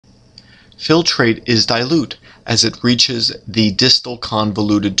filtrate is dilute as it reaches the distal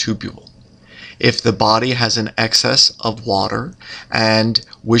convoluted tubule. If the body has an excess of water and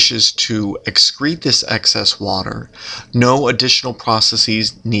wishes to excrete this excess water, no additional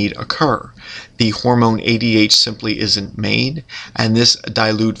processes need occur. The hormone ADH simply isn't made, and this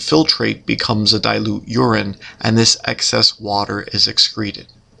dilute filtrate becomes a dilute urine, and this excess water is excreted.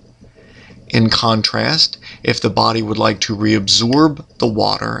 In contrast, if the body would like to reabsorb the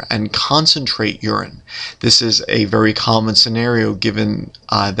water and concentrate urine, this is a very common scenario given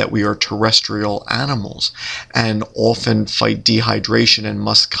that we are terrestrial animals and often fight dehydration and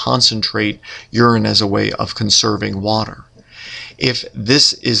must concentrate urine as a way of conserving water. If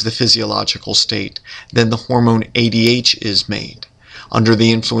this is the physiological state, then the hormone ADH is made. Under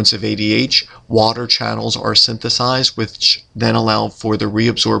the influence of ADH, water channels are synthesized, which then allow for the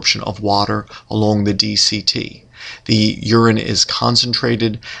reabsorption of water along the DCT. The urine is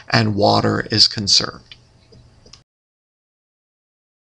concentrated and water is conserved.